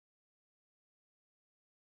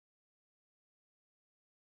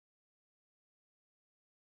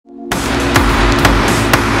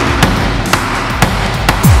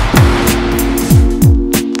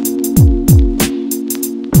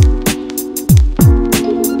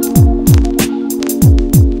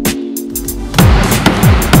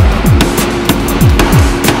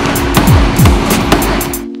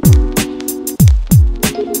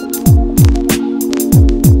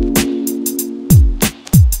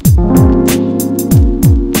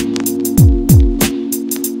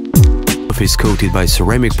surface coated by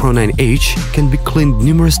Ceramic Pro 9H can be cleaned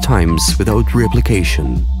numerous times without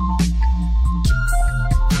reapplication.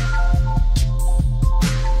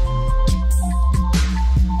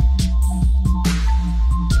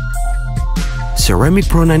 Ceramic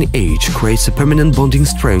Pro 9H creates a permanent bonding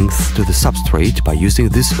strength to the substrate by using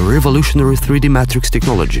this revolutionary 3D matrix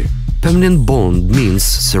technology. Permanent bond means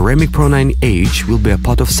Ceramic Pro 9H will be a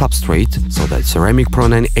part of substrate, so that Ceramic Pro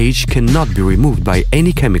 9H cannot be removed by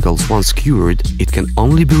any chemicals once cured, it can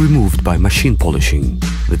only be removed by machine polishing.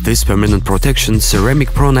 With this permanent protection,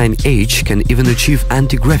 Ceramic Pro 9H can even achieve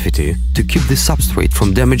anti-graffiti to keep the substrate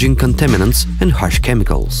from damaging contaminants and harsh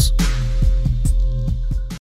chemicals.